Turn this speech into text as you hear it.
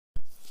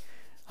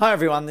Hi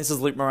everyone, this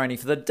is Luke Moroney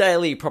for the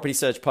Daily Property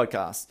Search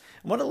Podcast.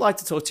 And what I'd like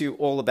to talk to you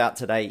all about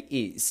today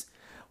is,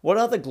 what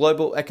are the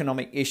global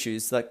economic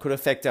issues that could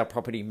affect our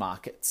property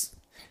markets?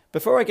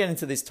 Before I get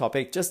into this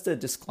topic, just a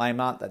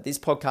disclaimer that this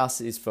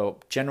podcast is for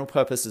general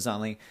purposes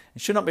only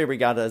and should not be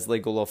regarded as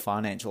legal or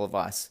financial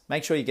advice.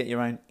 Make sure you get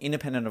your own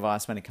independent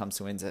advice when it comes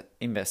to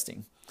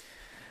investing.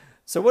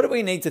 So what do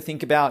we need to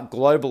think about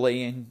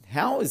globally, and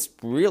how is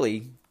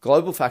really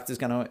global factors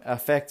going to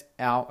affect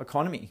our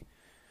economy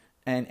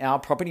and our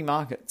property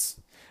markets?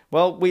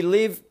 Well, we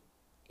live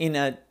in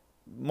a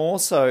more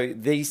so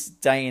this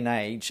day and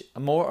age,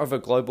 more of a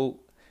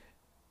global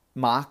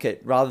market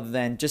rather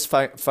than just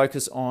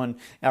focus on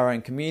our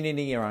own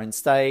community, our own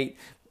state,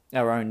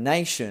 our own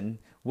nation.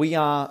 We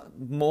are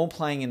more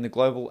playing in the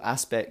global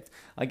aspect,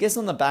 I guess,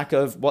 on the back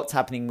of what's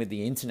happening with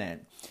the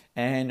internet.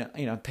 And,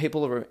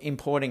 people are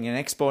importing and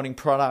exporting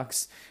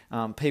products.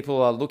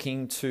 People are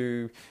looking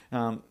to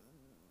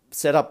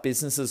set up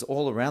businesses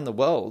all around the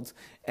world.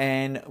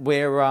 And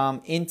we're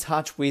in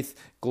touch with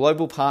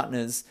global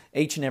partners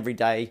each and every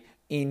day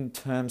in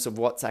terms of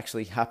what's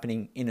actually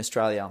happening in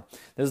Australia.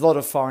 There's a lot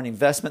of foreign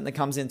investment that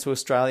comes into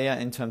Australia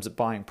in terms of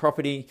buying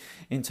property,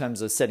 in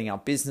terms of setting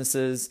up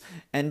businesses,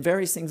 and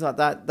various things like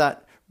that,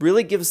 that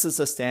really gives us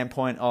a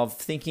standpoint of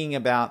thinking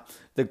about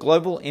the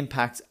global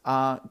impacts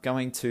are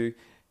going to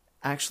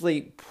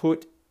actually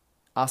put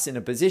us in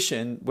a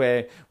position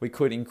where we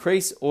could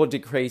increase or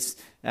decrease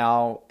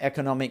our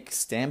economic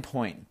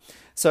standpoint.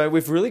 So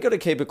we've really got to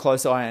keep a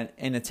close eye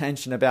and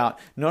attention about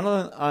not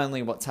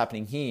only what's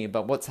happening here,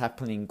 but what's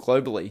happening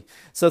globally.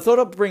 So I thought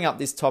I'd bring up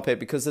this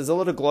topic because there's a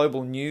lot of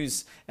global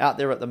news out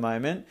there at the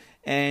moment.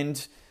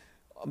 And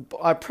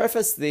I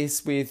preface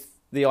this with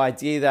the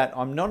idea that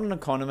I'm not an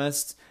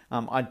economist.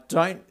 I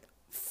don't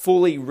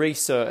fully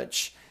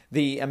research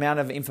the amount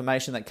of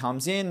information that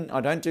comes in. I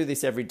don't do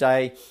this every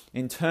day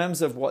in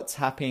terms of what's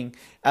happening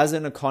as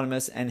an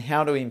economist and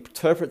how to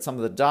interpret some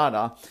of the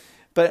data.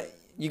 But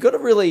you've got to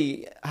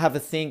really have a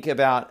think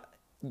about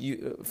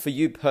for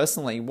you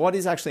personally, what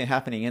is actually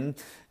happening. And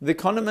the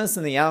economists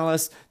and the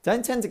analysts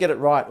don't tend to get it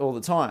right all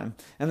the time.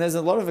 And there's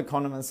a lot of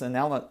economists and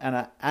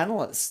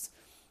analysts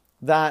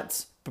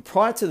that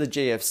prior to the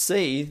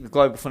GFC, the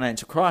global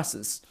financial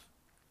crisis,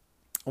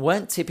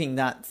 weren't tipping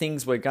that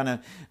things were going to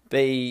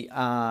be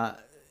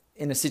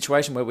in a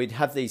situation where we'd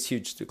have these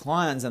huge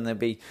declines and there'd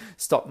be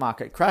stock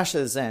market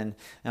crashes and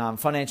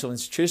financial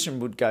institution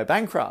would go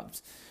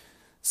bankrupt.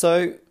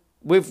 So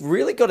we've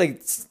really got to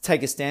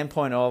take a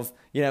standpoint of,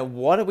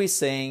 what are we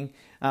seeing?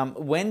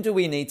 When do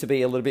we need to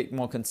be a little bit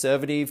more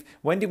conservative?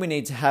 When do we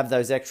need to have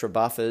those extra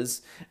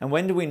buffers? And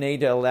when do we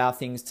need to allow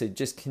things to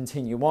just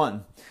continue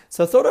on?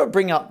 So I thought I'd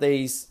bring up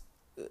these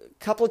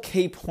couple of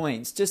key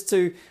points just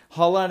to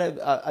highlight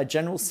a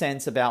general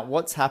sense about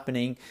what's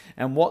happening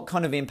and what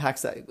kind of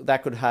impacts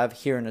that could have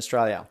here in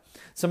Australia.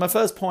 So my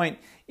first point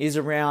is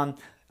around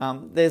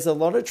there's a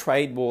lot of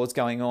trade wars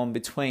going on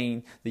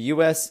between the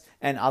US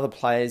and other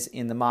players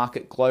in the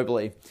market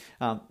globally.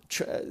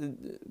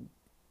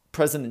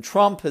 President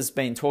Trump has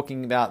been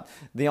talking about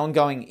the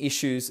ongoing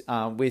issues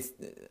with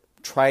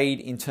trade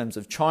in terms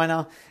of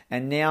China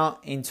and now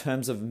in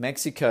terms of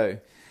Mexico.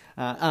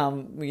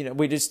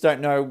 We just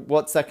don't know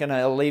what's that going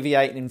to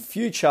alleviate in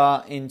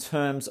future in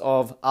terms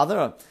of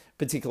other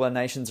particular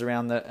nations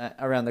around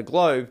the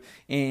globe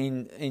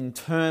in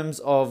terms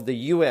of the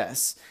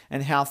US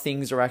and how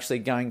things are actually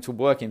going to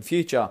work in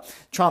future.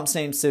 Trump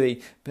seems to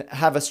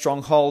have a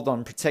strong hold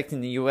on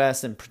protecting the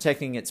US and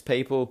protecting its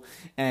people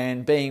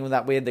and being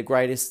that we're the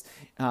greatest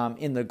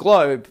in the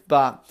globe,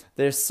 but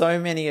there's so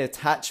many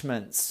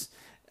attachments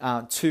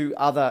to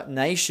other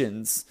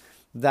nations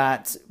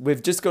that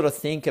we've just got to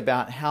think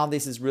about how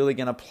this is really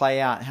going to play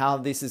out, how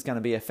this is going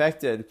to be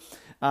affected.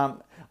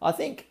 I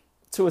think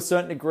to a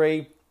certain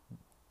degree,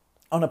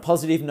 on a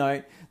positive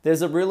note,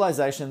 there's a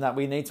realization that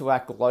we need to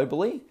act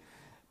globally.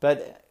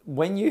 But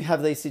when you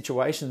have these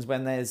situations,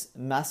 when there's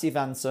massive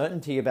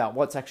uncertainty about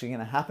what's actually going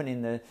to happen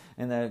in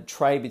the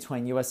trade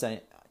between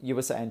USA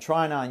and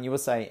China and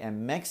USA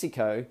and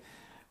Mexico,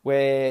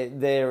 where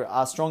there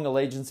are strong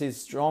allegiances,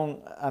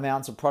 strong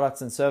amounts of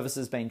products and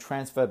services being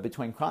transferred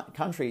between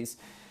countries,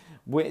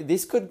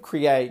 this could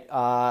create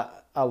a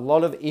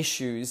lot of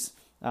issues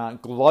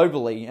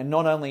globally and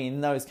not only in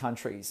those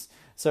countries.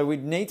 So we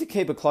need to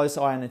keep a close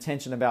eye and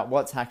attention about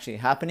what's actually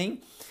happening.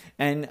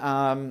 And,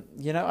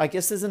 I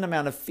guess there's an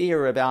amount of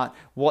fear about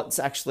how it's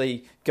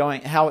actually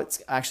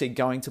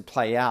going to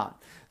play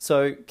out.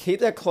 So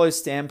keep that close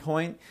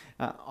standpoint.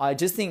 I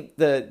just think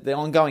the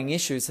ongoing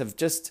issues have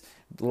just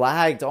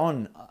lagged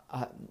on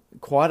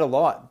quite a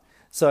lot.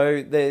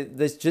 So there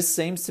just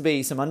seems to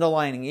be some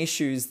underlying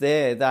issues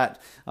there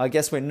that I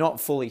guess we're not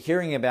fully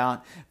hearing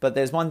about, but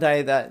there's one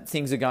day that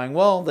things are going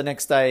well, the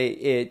next day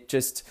it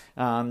just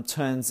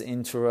turns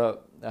into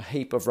a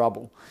heap of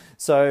rubble.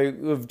 So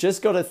we've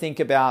just got to think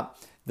about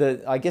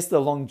the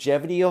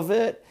longevity of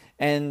it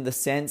and the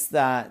sense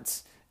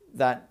that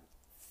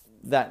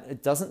that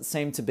it doesn't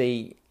seem to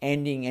be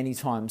ending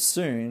anytime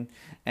soon.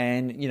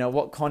 And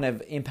what kind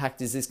of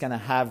impact is this going to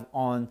have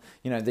on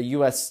the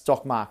US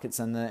stock markets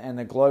and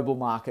the global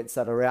markets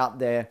that are out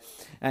there,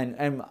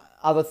 and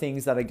other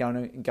things that are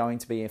going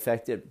to be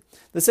affected.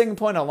 The second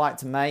point I'd like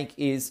to make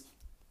is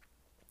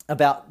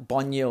about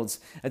bond yields.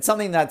 It's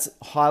something that's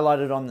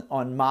highlighted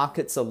on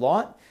markets a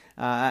lot,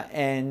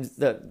 and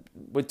that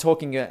we're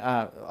talking,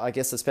 I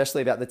guess,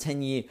 especially about the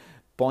 10-year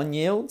bond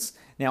yields.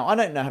 Now, I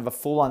don't have a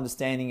full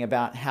understanding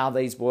about how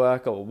these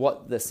work or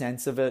what the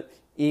sense of it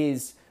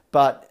is,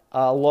 but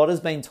a lot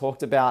has been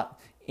talked about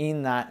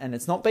in that, and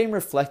it's not been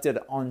reflected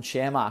on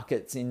share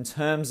markets in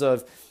terms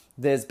of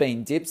there's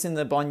been dips in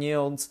the bond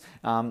yields.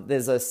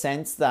 There's a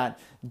sense that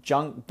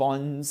junk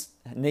bonds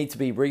need to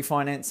be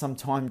refinanced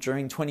sometime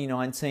during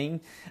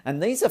 2019,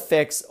 and these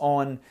effects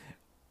on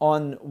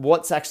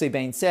what's actually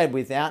been said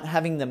without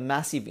having the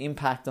massive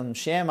impact on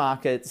share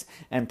markets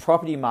and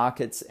property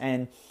markets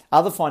and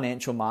other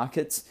financial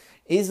markets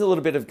is a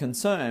little bit of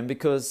concern,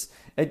 because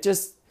it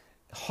just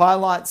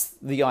highlights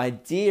the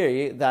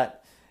idea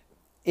that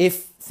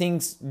if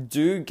things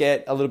do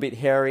get a little bit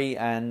hairy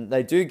and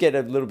they do get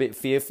a little bit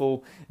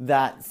fearful,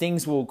 that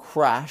things will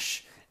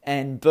crash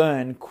and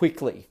burn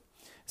quickly.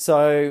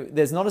 So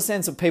there's not a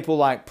sense of people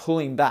like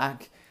pulling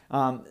back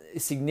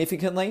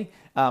significantly.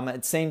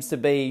 It seems to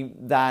be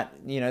that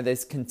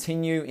there's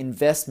continued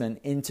investment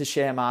into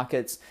share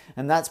markets,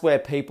 and that's where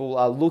people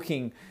are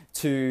looking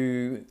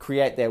to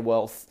create their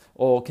wealth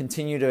or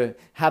continue to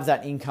have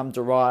that income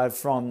derived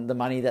from the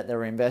money that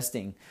they're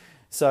investing.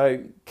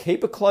 So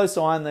keep a close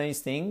eye on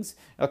these things.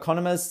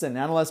 Economists and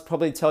analysts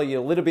probably tell you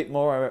a little bit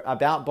more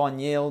about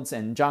bond yields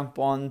and junk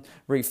bond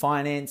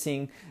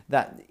refinancing.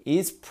 That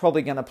is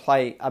probably going to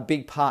play a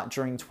big part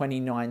during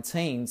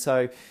 2019.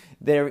 So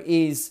there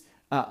is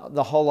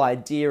the whole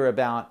idea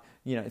about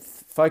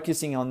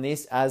focusing on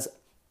this as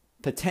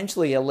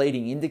potentially a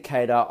leading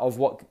indicator of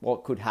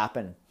what could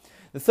happen.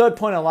 The third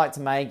point I'd like to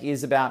make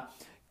is about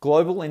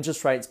global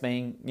interest rates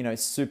being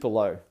super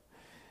low.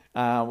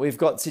 We've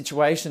got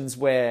situations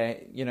where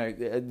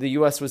the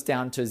US was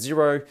down to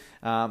 0%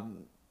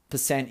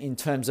 in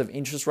terms of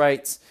interest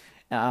rates.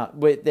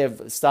 Where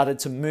they've started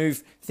to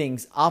move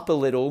things up a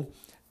little,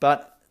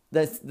 but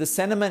the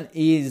sentiment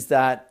is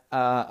that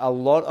a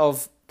lot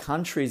of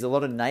countries, a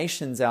lot of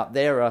nations out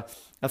there are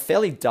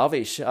fairly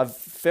dovish, are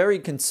very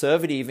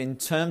conservative in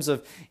terms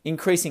of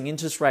increasing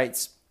interest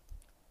rates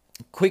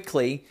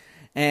quickly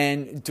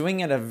and doing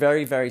it at a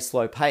very, very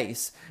slow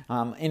pace.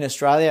 In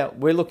Australia,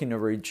 we're looking to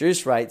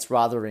reduce rates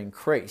rather than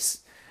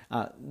increase.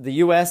 The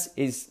US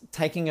is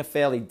taking a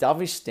fairly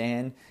dovish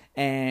stand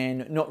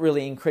and not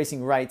really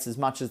increasing rates as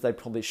much as they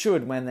probably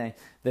should when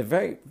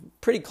they're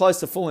pretty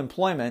close to full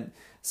employment.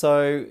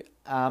 So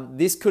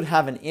this could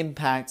have an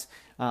impact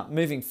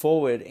moving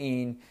forward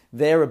in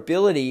their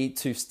ability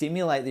to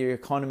stimulate their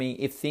economy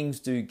if things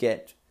do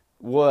get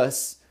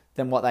worse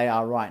than what they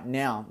are right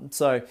now.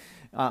 So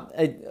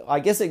I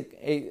guess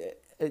it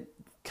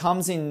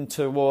comes in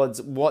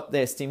towards what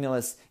their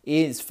stimulus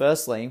is,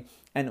 firstly,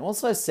 and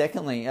also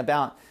secondly,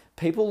 about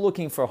people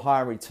looking for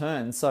higher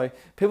returns. So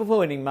people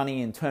putting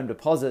money in term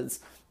deposits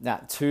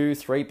at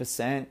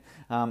 2-3%,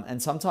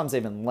 and sometimes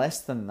even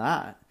less than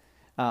that.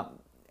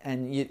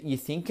 And you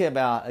think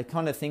about, it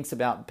kind of thinks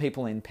about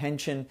people in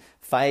pension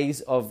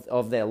phase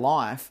of their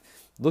life,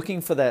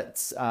 looking for that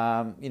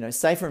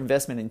safer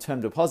investment in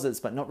term deposits,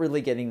 but not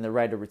really getting the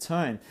rate of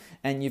return.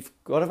 And you've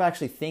got to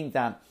actually think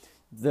that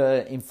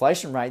the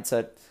inflation rates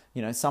at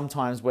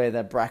sometimes where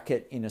the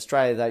bracket in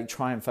Australia, they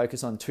try and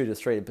focus on 2 to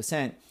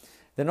 3%.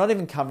 They're not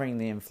even covering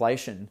the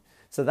inflation.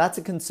 So that's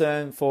a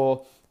concern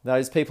for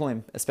those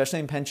people, especially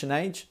in pension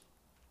age,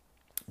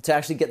 to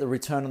actually get the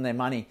return on their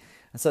money.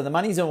 And so the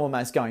money's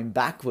almost going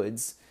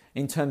backwards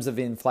in terms of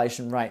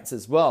inflation rates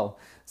as well.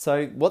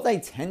 So what they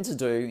tend to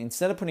do,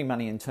 instead of putting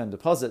money in term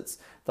deposits,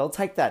 they'll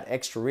take that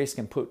extra risk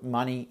and put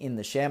money in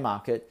the share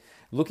market,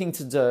 looking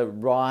to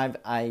derive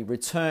a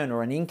return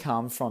or an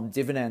income from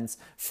dividends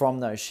from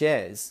those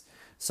shares.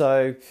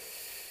 So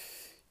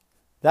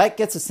that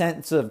gets a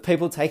sense of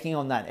people taking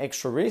on that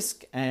extra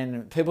risk,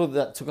 and people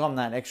that took on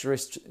that extra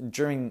risk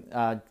during,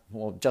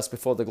 just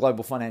before the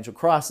global financial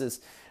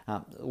crisis,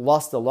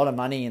 lost a lot of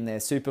money in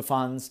their super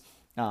funds,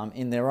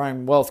 in their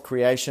own wealth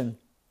creation.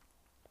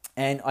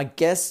 And I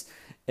guess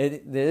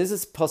there is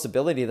this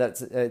possibility that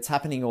it's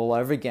happening all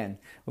over again.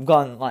 We've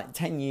gone like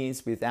 10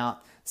 years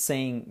without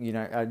seeing,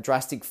 a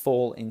drastic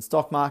fall in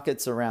stock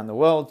markets around the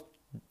world.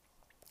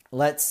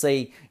 Let's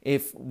see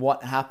if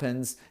what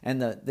happens and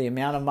the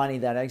amount of money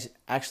that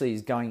actually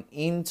is going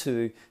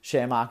into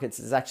share markets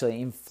is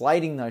actually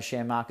inflating those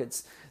share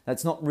markets.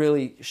 That's not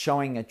really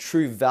showing a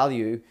true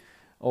value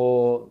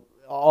or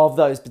of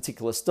those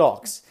particular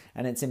stocks.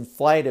 And it's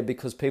inflated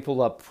because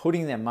people are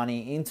putting their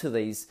money into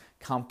these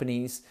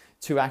companies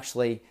to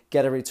actually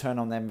get a return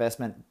on their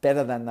investment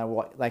better than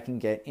what they can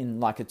get in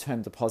like a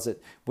term deposit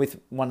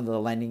with one of the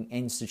lending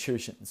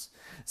institutions.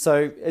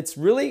 So it's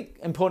really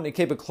important to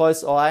keep a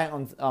close eye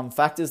on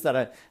factors that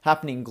are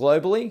happening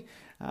globally.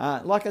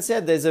 Like I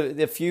said, there's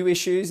a few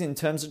issues in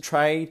terms of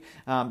trade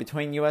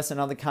between US and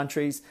other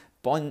countries.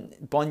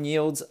 Bond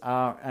yields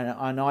are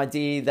an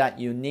idea that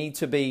you need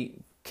to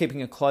be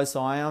keeping a close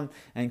eye on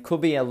and could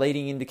be a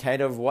leading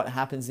indicator of what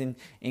happens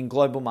in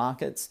global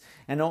markets.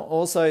 And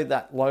also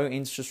that low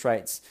interest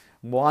rates.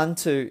 One,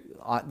 to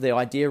the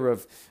idea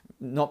of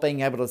not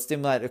being able to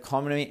stimulate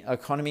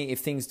economy if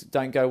things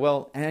don't go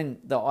well, and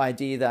the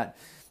idea that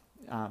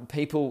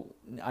people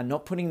are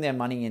not putting their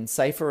money in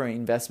safer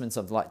investments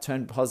of like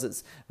term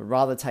deposits, but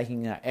rather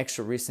taking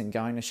extra risk and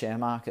going to share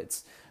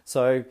markets.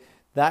 So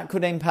that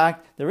could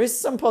impact. There is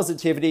some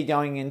positivity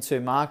going into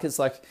markets,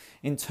 like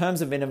in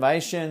terms of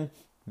innovation.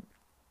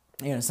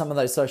 Some of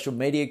those social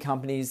media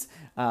companies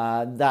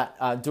that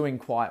are doing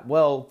quite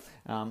well.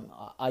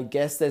 I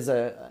guess there's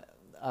a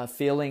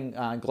feeling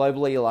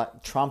globally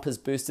like Trump has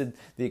boosted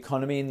the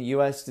economy in the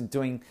US to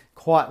doing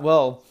quite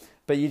well.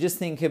 But you just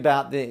think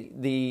about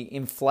the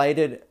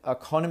inflated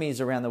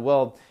economies around the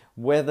world,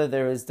 whether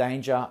there is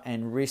danger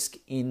and risk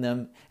in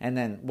them, and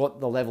then what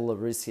the level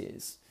of risk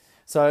is.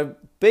 So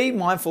be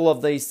mindful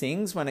of these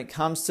things when it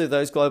comes to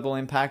those global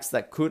impacts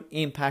that could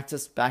impact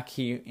us back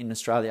here in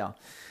Australia.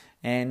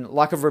 And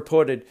like I've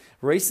reported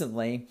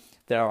recently,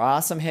 there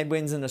are some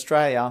headwinds in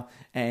Australia,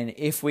 and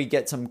if we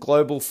get some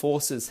global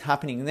forces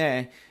happening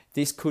there,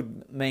 this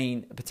could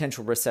mean a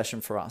potential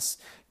recession for us.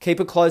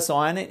 Keep a close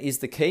eye on it is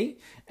the key,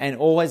 and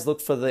always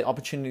look for the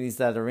opportunities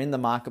that are in the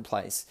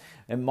marketplace.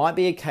 It might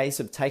be a case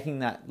of taking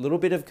that little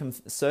bit of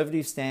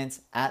conservative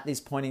stance at this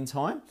point in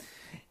time,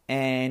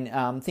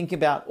 and think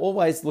about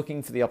always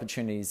looking for the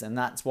opportunities. And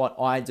that's what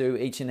I do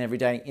each and every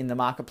day in the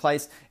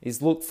marketplace,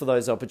 is look for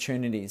those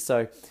opportunities.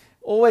 So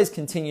always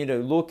continue to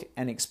look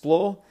and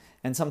explore,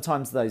 and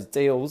sometimes those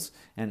deals,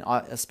 and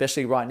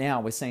especially right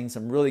now, we're seeing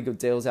some really good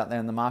deals out there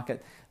in the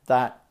market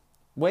that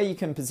where you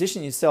can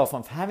position yourself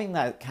of having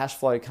that cash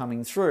flow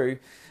coming through,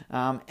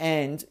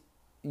 and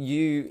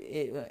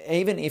you,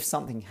 even if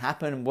something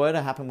were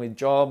to happen with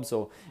jobs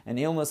or an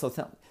illness or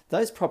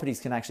those properties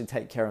can actually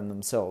take care of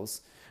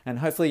themselves. And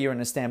hopefully you're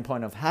in a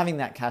standpoint of having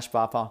that cash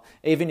buffer,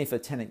 even if a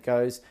tenant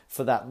goes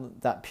for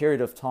that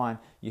period of time,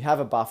 you have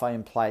a buffer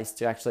in place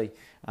to actually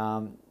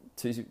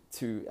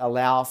to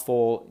allow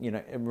for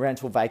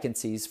rental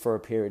vacancies for a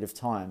period of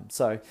time.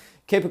 So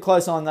keep a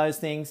close eye on those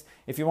things.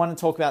 If you want to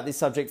talk about this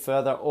subject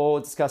further or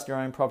discuss your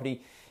own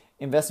property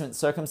investment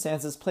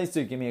circumstances, please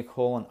do give me a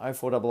call on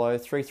 0400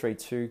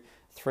 332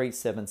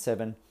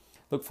 377.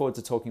 Look forward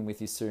to talking with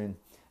you soon.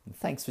 And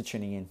thanks for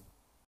tuning in.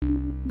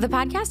 The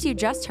podcast you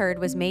just heard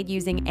was made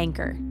using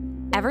Anchor.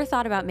 Ever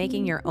thought about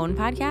making your own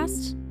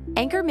podcast?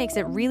 Anchor makes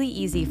it really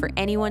easy for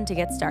anyone to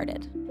get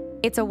started.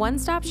 It's a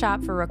one-stop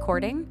shop for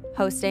recording,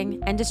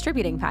 hosting, and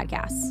distributing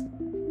podcasts.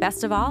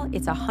 Best of all,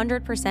 it's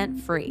 100%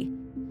 free.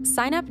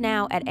 Sign up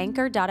now at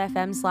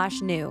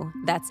anchor.fm/new.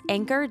 That's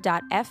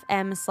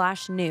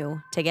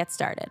anchor.fm/new to get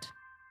started.